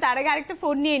 তবে তার আগে আরেকটা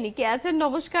ফোন নিয়ে নি। কে আছেন?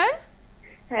 নমস্কার।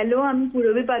 হ্যালো, আমি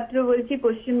পূরবী পাত্র বলছি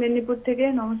পশ্চিম মেদিনীপুর থেকে।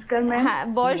 নমস্কার ম্যাম। হ্যাঁ,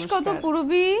 বয়স কত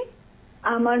পূরবী?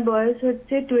 আমার বয়স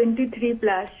হচ্ছে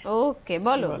 23+। ওকে,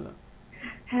 বলো।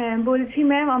 হ্যাঁ বলছি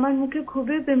ম্যাম, আমার মুখে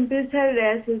খুবই পিম্পলস আর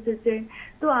র্যাশ এসেছে।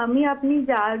 তো আপনি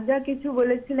যা যা কিছু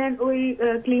বলেছিলেন, ওই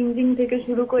ক্লিনজিং থেকে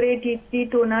শুরু করে টি ট্রি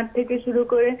টোনার থেকে শুরু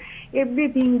করে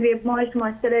এভরিথিং, গ্রেপ ময়েস্ট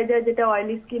ময়েশ্চারাইজার যেটা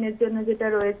অয়েলি স্কিনের জন্য যেটা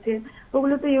রয়েছে,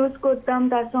 ওগুলো তো ইউজ করতাম।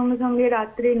 তার সঙ্গে সঙ্গে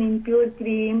রাত্রে নিমপিওর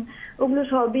ক্রিম, ওগুলো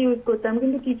সবই ইউজ করতাম,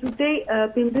 কিন্তু কিছুতেই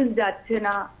পিম্পলস যাচ্ছে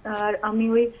না। আর আমি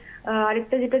ওই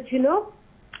আরেকটা যেটা ছিল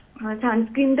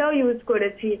সানস্ক্রিনটাও ইউজ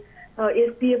করেছি,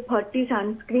 SPF 40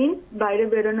 সানস্ক্রিন বাইরে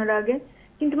বেরোনোর আগে,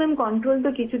 কিন্তু ম্যাম কন্ট্রোল তো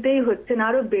কিছুতেই হচ্ছে না,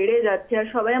 আরো বেড়ে যাচ্ছে। আর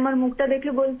সবাই আমার মুখটা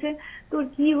দেখে বলছে তোর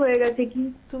কি হয়ে গেছে, কি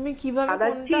তুমি কিভাবে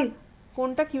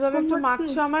কোনটা কিভাবে একটু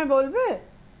মাখছো আমায় বলবে?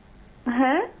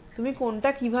 হ্যাঁ তুমি কোনটা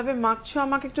কিভাবে মাখছো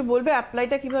আমাকে একটু বলবে,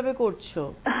 অ্যাপ্লাইটা কিভাবে করছো?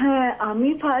 হ্যাঁ আমি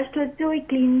ফার্স্ট হচ্ছে ওই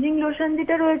ক্লিনজিং লোশন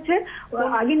যেটা রয়েছে,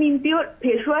 আগে নিমপিওর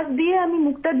ফেস ওয়াশ দিয়ে আমি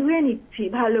মুখটা ধুয়ে নিচ্ছি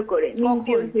ভালো করে।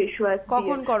 নিমপিওর ফেস ওয়াশ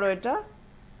কখন করো এটা?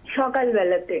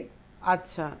 সকালবেলাতে।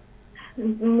 আচ্ছা,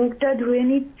 মুখটা ধুয়ে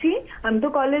নিচ্ছি। আমি তো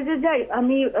কলেজে যাই,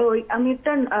 আমি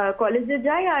একটা কলেজে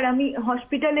যাই আর আমি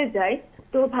হসপিটালে যাই।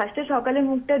 তো ফার্স্টে সকালে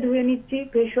মুখটা ধুয়ে নিচ্ছি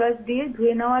ফেস ওয়াশ দিয়ে।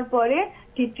 ধুয়ে নেওয়ার পরে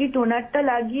টি ট্রি টোনারটা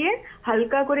লাগিয়ে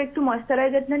হালকা করে একটু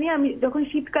ময়েশ্চারাইজারটা নিয়ে, আমি যখন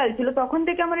শীতকাল ছিল তখন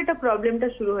থেকে আমার এটা প্রবলেমটা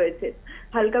শুরু হয়েছে,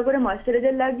 হালকা করে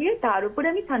ময়েশ্চারাইজার লাগিয়ে তার উপরে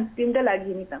আমি সানস্ক্রিনটা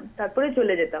লাগিয়ে নিতাম, তারপরে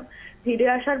চলে যেতাম। ফিরে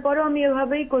আসার পরেও আমি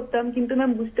এভাবেই করতাম, কিন্তু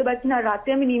ম্যাম বুঝতে পারছি না, রাতে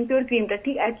আমি নিমপিওর ক্রিমটা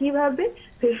ঠিক একইভাবে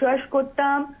ফেস ওয়াশ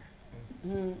করতাম।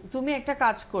 তুমি একটা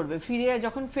কাজ করবে,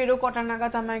 যখন ফেরো কটা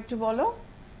নাগাদ আমায় একটু বলো।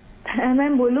 হ্যাঁ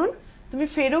ম্যাম বলুন। তুমি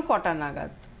ফেরো কটা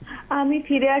নাগাদ? আমি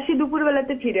ফিরে আসি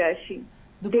দুপুরবেলাতে, ফিরে আসি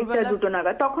 1:30-2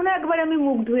 নাগাদ। তখনও একবার আমি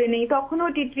মুখ ধুয়ে নেই, তখনও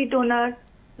টি ট্রি টোনার।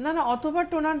 না অতবার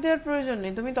টোনার দেওয়ার প্রয়োজন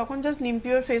নেই, তুমি তখন জাস্ট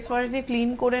নিমপিওর ফেস ওয়াশ দিয়ে ক্লিন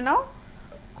করে নাও,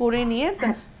 করে নিয়ে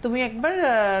তুমি একবার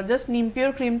জাস্ট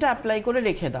নিমপিওর ক্রিমটা অ্যাপ্লাই করে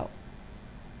রেখে দাও।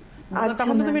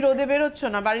 তখন তো তুমি রোদে বেরোচ্ছ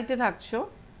না, বাড়িতে থাকছো।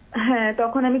 হ্যাঁ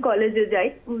তখন আমি কলেজে যাই।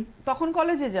 তখন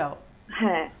কলেজে যাও?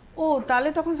 হ্যাঁ। ও তাহলে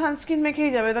তখন সানস্ক্রিন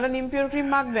মেখেই যাবে, তাহলে নিমপিওর ক্রিম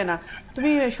মাখবে না। তুমি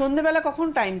সন্ধ্যেবেলা কখন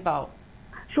টাইম পাও?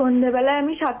 সন্ধ্যেবেলায়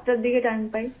আমি 7টার দিকে টাইম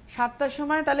পাই। 7টার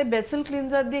সময় তাহলে বেসেল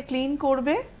ক্লিনজার দিয়ে ক্লিন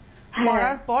করবে,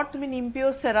 করার পর তুমি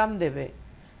নিমপিওর সেরাম দেবে,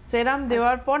 সেরাম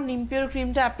দেওয়ার পর নিমপিওর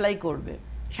ক্রিমটা অ্যাপ্লাই করবে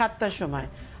 7টার সময়।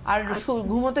 আর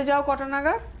ঘুমোতে যাও কটা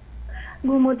নাগাদ?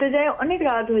 ঘুমোতে যাই অনেক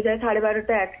রাত হয়ে যায়,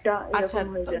 12:30 1টা আচ্ছা, এরকম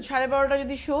হয়ে যায়। 12:30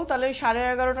 যদি শো, তাহলে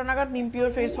 11:30 নাগাদ নিমপিওর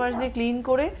ফেস ওয়াশ দিয়ে ক্লিন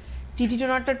করে টিটি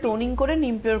টোনারটা টোনিং করে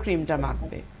নিমপিওর ক্রিমটা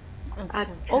মাখবে।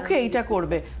 ওকে, এটা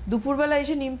করবে। দুপুরবেলা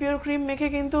এসে নিমপিওর ক্রিম মেখে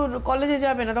কিন্তু কলেজে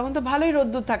যাবে না, তখন তো ভালোই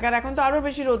রোদ্দুর থাকে, আর এখন তো আরো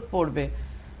বেশি রোদ পড়বে,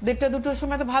 1:30-2টোর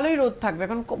সময় তো ভালোই রোদ থাকবে,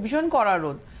 এখন ভীষণ কড়া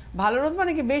রোদ। ভালো রোদ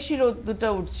মানে কি, বেশি রোদটা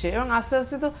উঠছে, এবং আস্তে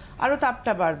আস্তে তো আরো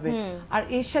তাপটা বাড়বে। আর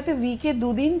এর সাথে উইকে 2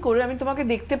 দিন করে, আমি তোমাকে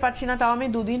দেখতে পাচ্ছি না তাও আমি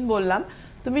 2 দিন বললাম,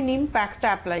 তুমি নিম প্যাকটা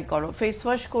অ্যাপ্লাই করো, ফেস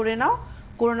ওয়াশ করে নাও,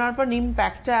 করে নেওয়ার পর নিম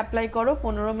প্যাকটা অ্যাপ্লাই করো,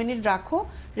 15 মিনিট রাখো,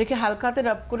 রেখে হালকাতে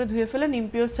রাব করে ধুয়ে ফেলে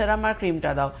নিমপিওর সেরাম আর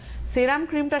ক্রিমটা দাও। সেরাম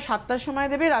ক্রিমটা 7টার সময়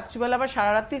দেবে, রাত্রিবেলা আবার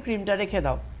সারা রাত্রি ক্রিমটা রেখে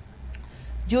দাও।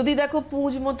 যদি দেখো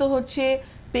পুঁজ মতো হচ্ছে,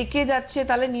 পেকে যাচ্ছে,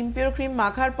 তাহলে নিমপিওর ক্রিম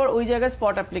মাখার পর ওই জায়গায়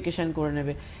স্পট অ্যাপ্লিকেশন করে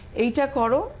নেবে। এইটা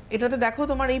করো, এটাতে দেখো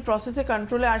তোমার এই প্রসেসে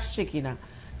কন্ট্রোলে আসছে কিনা।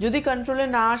 যদি কন্ট্রোলে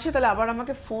না আসে তাহলে আবার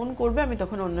আমাকে ফোন করবে, আমি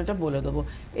তখন অন্যটা বলে দেবো।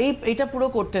 এইটা পুরো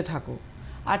করতে থাকো,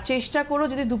 আর চেষ্টা করো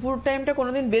যদি দুপুর টাইমটা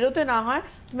কোনোদিন বেরোতে না হয়,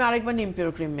 তুমি আরেকবার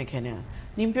নিমপিওর ক্রিম মেখে নেওয়া।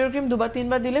 নিমপিওর ক্রিম 2-3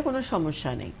 বার দিলে কোনো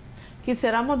সমস্যা নেই, কি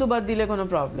সেরামও 2 বার দিলে কোনো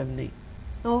প্রবলেম নেই।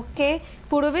 ওকে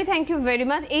Purabi, thank you very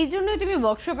much. এই জন্যই তুমি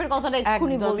ওয়ার্কশপের কথাটা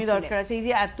এক্ষুনি বলছিলে, দরকার আছে। এই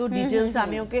যে এত ডিটেইলস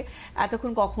আমি ওকে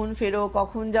এতক্ষণ কখন ফেরো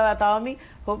কখন যাওয়া, তাও আমি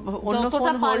অন্য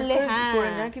ফোন হোল্ড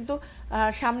করে না, কিন্তু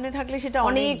সামনে থাকলে সেটা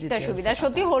অনেকটা সুবিধা।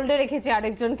 সত্যি হোল্ডে রেখেছি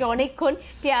আরেকজনকে অনেকক্ষণ।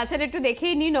 কে আছেন একটু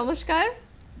দেখেই নি। নমস্কার।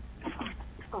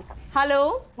 হ্যালো।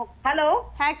 হ্যালো,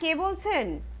 হ্যাঁ কে বলছেন?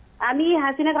 আমি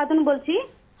হাসিনা খাতুন বলছি।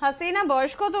 হাসিনা,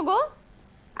 বয়স কত গো?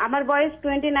 আমার বয়স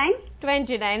 29।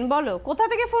 29, বলো কোথা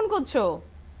থেকে ফোন করছো?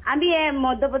 আমি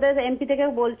মধ্যপ্রদেশ এমপি থেকে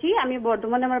বলছি, আমি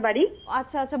বর্ধমানে আমার বাড়ি।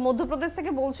 আচ্ছা আচ্ছা, মধ্যপ্রদেশ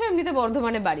থেকে বলছো, এমনিতে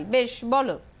বর্ধমানে বাড়ি, বেশ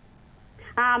বলো।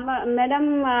 ম্যাডাম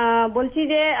বলছি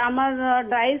যে আমার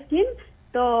ড্রাই স্কিন,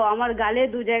 তো আমার গালে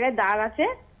 2 জায়গায় দাগ আছে,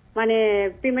 মানে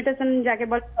পিগমেন্টেশন যাকে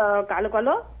বলে, কালো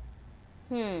কালো।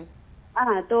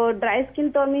 হ্যাঁ, তো ড্রাই স্কিন,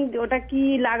 তো আমি ওটা কি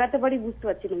লাগাতে পারি বুঝতে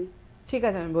পারছি না। ঠিক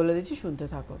আছে, আমি বলে দিচ্ছি, শুনতে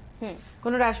থাকো।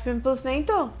 কোনো র্যাশ পিম্পলস নেই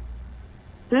তো?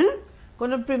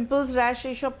 কোনো পিম্পলস র্যাশ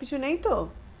এইসব কিছু নেই তো?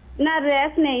 না,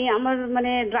 র্যাশ নেই আমার,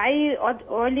 মানে ড্রাই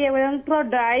অয়েলি একদম পুরো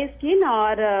ড্রাই স্কিন,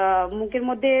 আর মুখের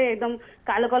মধ্যে একদম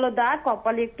কালো কালো দাগ,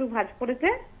 কপালে একটু ভাঁজ পড়েছে।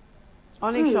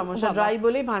 অনেক সমস্যা, ড্রাই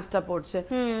বলেই ভাঁজটা পড়ছে।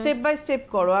 স্টেপ বাই স্টেপ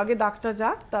করো, আগে দাগটা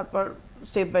যাক, তারপর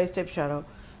স্টেপ বাই স্টেপ সারাও।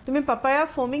 তুমি পাপায়া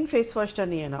ফোমিং ফেস ওয়াশটা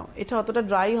নিয়ে নাও, এটা অতটা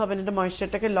ড্রাই হবে না, এটা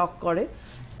ময়েশ্চারটাকে লক করে,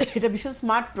 এটা ভীষণ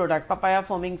smart product papaya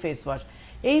ফোমিং face wash.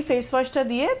 এই ফেস ওয়াশটা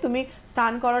দিয়ে তুমি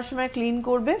স্নান করার সময় ক্লিন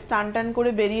করবে, স্নান টান করে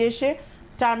বেরিয়ে এসে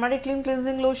turmeric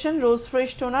cleansing lotion, rose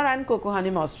fresh toner and cocoa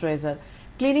honey moisturiser,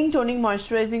 cleaning toning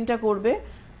ময়েশ্চারাইজিংটা করবে।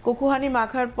 কোকো হানি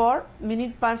মাখার পর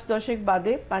মিনিট 5-10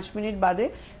 বাদে, 5 মিনিট বাদে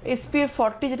SPF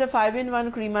 40 যেটা 5-in-1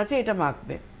 ক্রিম আছে এটা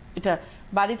মাখবে। এটা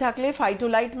বাড়ি থাকলে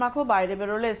ফাইটোলাইট মাখো, বাইরে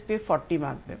বেরোলে SPF 40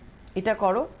 মাখবে। এটা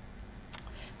করো।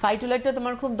 ফাইটোলাইটটা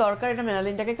তোমার খুব দরকার, এটা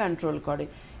মেলানিনটাকে কন্ট্রোল করে।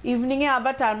 ইভিনিংয়ে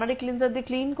আবার টার্মারিক ক্লিনজার দিয়ে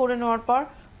ক্লিন করে নেওয়ার পর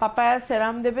পাপায়া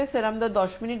সেরাম দেবে, সেরাম দেওয়ার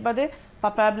 10 মিনিট বাদে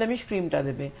পাপায়া ব্লেমিশ ক্রিমটা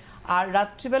দেবে। আর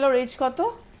রাত্রিবেলার এজ কত?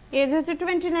 এজ হচ্ছে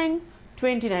 29।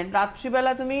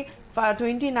 রাত্রিবেলা তুমি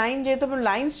 29, যেহেতু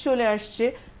লাইন্স চলে আসছে,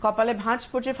 কপালে ভাঁজ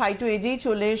পড়ছে, ফাইটো এজেই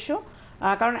চলে এসো,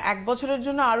 কারণ 1 বছরের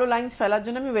জন্য আরো লাইন্স ফেলার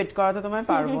জন্য আমি ওয়েট করাতে তোমায়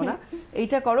পারবো না।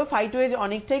 এইটা করো, ফাইটো এজ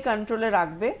অনেকটাই কন্ট্রোলে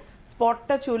রাখবে।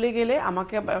 স্পটটা চলে গেলে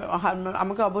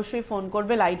আমাকে অবশ্যই ফোন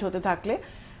করবে লাইট হতে থাকলে।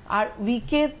 আর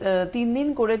উইকে 3 দিন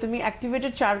করে তুমি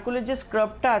অ্যাক্টিভেটেড চারকোলের যে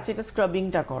স্ক্রাবটা আছে এটা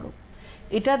স্ক্রাবিংটা করো,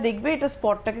 এটা দেখবে এটা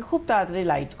স্পটটাকে খুব তাড়াতাড়ি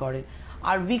লাইট করে।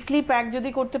 আর উইকলি প্যাক যদি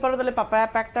করতে পারো তাহলে পাপায়া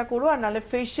প্যাকটা করো, আর নাহলে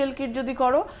ফেশিয়াল কিট যদি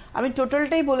করো, আমি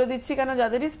টোটালটাই বলে দিচ্ছি কেন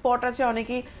যাদেরই স্পট আছে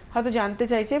অনেকেই হয়তো জানতে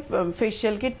চাইছে,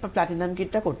 ফেশিয়াল কিট প্ল্যাটিনাম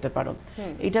কিটটা করতে পারো।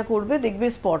 এটা করবে, দেখবে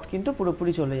স্পট কিন্তু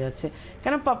পুরোপুরি চলে যাচ্ছে।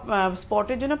 কেন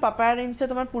স্পটের জন্য পাপায়া রেঞ্জটা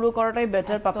তোমার পুরো করাটাই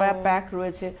বেটার। পাপায়া প্যাক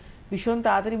রয়েছে ভীষণ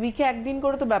তাড়াতাড়ি, উইকে 1 দিন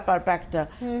করে তো ব্যাপার প্যাকটা।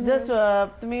 জাস্ট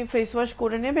তুমি ফেস ওয়াশ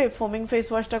করে নেবে, ফোমিং ফেস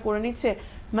ওয়াশটা করে নিচ্ছে,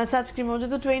 ম্যাসাজ ক্রিম ও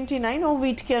যেহেতু 29 ও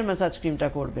উইট কেয়ার ম্যাসাজ ক্রিমটা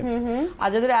করবে। আর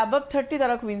যাদের অ্যাবাভ 30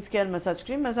 তারা queen's care massage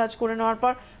cream massage করে নেওয়ার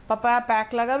পর পাপায়া প্যাক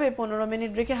লাগাবে, 15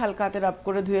 মিনিট রেখে হালকা হাতে রাব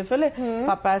করে ধুয়ে ফেলে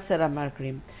পাপায়া সেরাম আর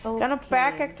ক্রিম। কেন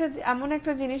প্যাক একটা এমন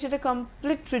একটা জিনিস, এটা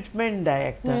কমপ্লিট ট্রিটমেন্ট দেয়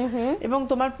একটা, এবং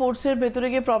তোমার পোর্সের ভেতরে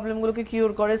গিয়ে প্রবলেমগুলোকে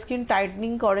কিওর করে, স্কিন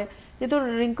টাইটনিং করে, যেহেতু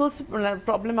রিঙ্কলস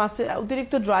প্রবলেম আসছে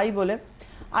অতিরিক্ত ড্রাই বলে।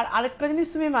 আর আরেকটা জিনিস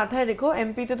তুমি মাথায় রেখো,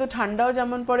 এমপিতে তো ঠান্ডাও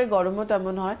যেমন পড়ে গরমও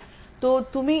তেমন হয়, তো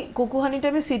তুমি কোকো হানিটা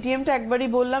আমি সিটিএমটা একবারই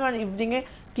বললাম আর ইভিনিংয়ে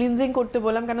ক্লিনজিং করতে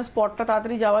বললাম, কেন স্পটটা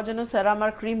তাড়াতাড়ি যাওয়ার জন্য সেরাম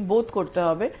আর ক্রিম বোথ করতে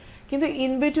হবে। কিন্তু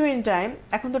ইন বিটুইন টাইম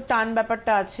এখন তো টান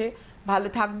ব্যাপারটা আছে, ভালো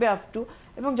থাকবে আপ টু,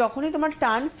 এবং যখনই তোমার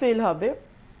টান ফেল হবে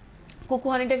কোকো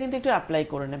হানিটা কিন্তু একটু অ্যাপ্লাই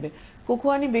করে নেবে। কোকো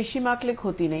হানি বেশি মাখলে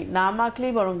ক্ষতি নেই, না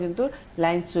মাখলেই বরং কিন্তু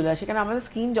লাইন্স চলে আসে। কারণ আমাদের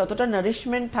স্কিন যতটা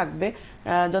নারিশমেন্ট থাকবে,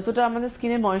 যতটা আমাদের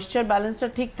স্কিনের ময়েশ্চার ব্যালেন্সটা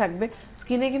ঠিক থাকবে,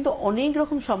 স্কিনে কিন্তু অনেক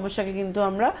রকম সমস্যাকে কিন্তু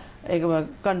আমরা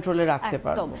কন্ট্রোলে রাখতে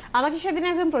পারবো। আমাকে সেদিন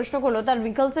একজন প্রশ্ন করলো, তার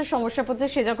রিঙ্কলস এর সমস্যা পড়ছে,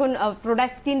 সে যখন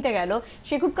প্রোডাক্ট কিনতে গেল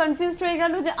সে খুব কনফিউজড হয়ে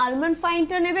গেল যে আলমন্ড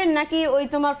ফাইনটা নেবে নাকি ওই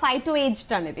তোমার ফাইটো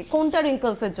এজটা নেবে, কোনটা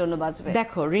রিঙ্কলস এর জন্য বাঁচবে।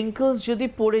 দেখো, রিঙ্কলস যদি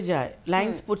পড়ে যায়,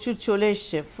 লাইন্স প্রচুর চলে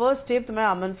এসছে, ফার্স্ট স্টেপ তোমার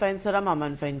আমন্ড ফাইন সেরাম,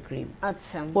 আমন্ড ফাইন ক্রিম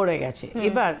আচ্ছা পড়ে গেছে।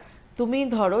 এবার তুমি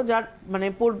ধরো যার মানে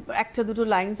একটা দুটো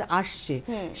লাইন্স আসছে,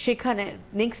 সেখানে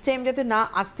নেক্সট টাইম যাতে না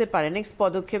আসতে পারে, নেক্সট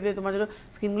পদক্ষেপে তোমার যেন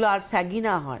স্কিনগুলো আর স্যাগি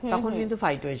না হয়, তখন কিন্তু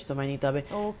ফাইটো এজ তোমায় নিতে হবে।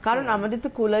 কারণ আমাদের তো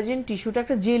কোলাজেন টিস্যুটা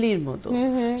একটা জেলির মতো,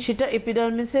 সেটা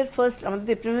এপিডার্মিসের আমাদের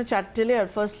এপিডার্মিসের 4টে লেয়ার,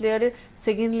 ফার্স্ট লেয়ারের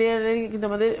সেকেন্ড লেয়ারে কিন্তু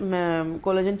আমাদের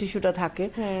কোলাজেন টিস্যুটা থাকে,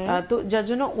 তো যার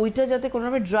জন্য ওইটা যাতে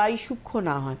কোনোভাবে ড্রাই সূক্ষ্ম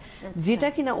না হয়, যেটা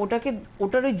কিনা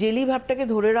ওটার ওই জেলি ভাবটাকে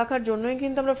ধরে রাখার জন্যই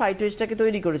কিন্তু আমরা ফাইটো এজটাকে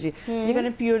তৈরি করেছি,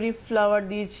 যেখানে পিওরি ফ্লাওয়ার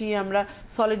দিয়েছি, আমরা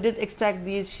সলিড ডেথ এক্সট্রাক্ট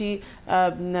দিয়েছি,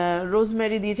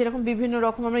 রোজমেরি দিয়েছি, এরকম বিভিন্ন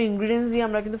রকম আমরা ইনগ্রিডিয়েন্টস দিয়ে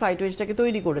আমরা কিন্তু ফাইটো এজটাকে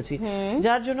তৈরি করেছি,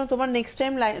 যার জন্য তোমার নেক্সট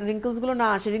টাইম রিঙ্কলস গুলো না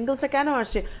আসে। রিঙ্কলসটা কেন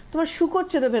আসছে? তোমার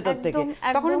শুকোচ্ছে তো ভেতর থেকে,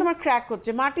 তখনই তোমার ক্র্যাক হচ্ছে।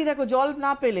 মাটি দেখো, জল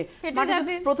না পেলে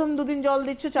প্রথম 2 দিন জল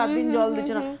দিচ্ছ, 4 দিন জল দিচ্ছ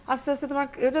না, আস্তে আস্তে তোমার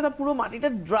পুরো মাটিটা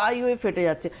ড্রাই হয়ে ফেটে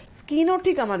যাচ্ছে। স্কিনও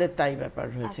ঠিক আমাদের তাই ব্যাপার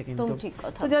রয়েছে কিন্তু।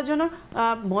 তো যার জন্য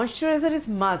ময়েশ্চারাইজার ইজ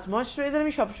মাস্ট। ময়েশ্চারাইজার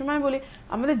আমি সবসময় বলি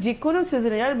আমাদের যে কোনো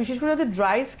সিজনে, আর বিশেষ করে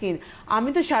ড্রাই স্কিন, আমি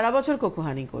তো সারা বছর কোকো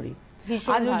হানি করি,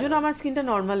 আজ ওর জন্য আমার স্কিনটা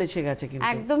নরমাল এসে গেছে। কিন্তু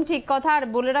একদম ঠিক কথা। আর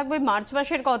বলে রাখবো মার্চ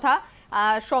মাসের কথা,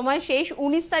 সময় শেষ,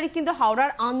 19 তারিখ কিন্তু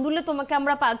হাওড়ার আন্দুলে তোমাকে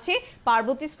আমরা পাচ্ছি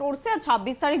পার্বতী স্টোরসে, আর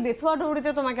 26 তারিখ বেথুয়া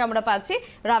ডৌরিতে তোমাকে আমরা পাচ্ছি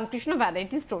রামকৃষ্ণ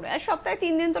ভ্যারাইটি স্টোরে। আর সপ্তাহে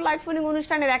 3 দিন তো লাইভ ফোনিং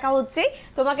অনুষ্ঠানে দেখা হচ্ছে।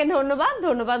 তোমাকে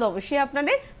ধন্যবাদ অবশ্যই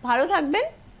আপনাদের। ভালো থাকবেন,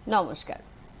 নমস্কার।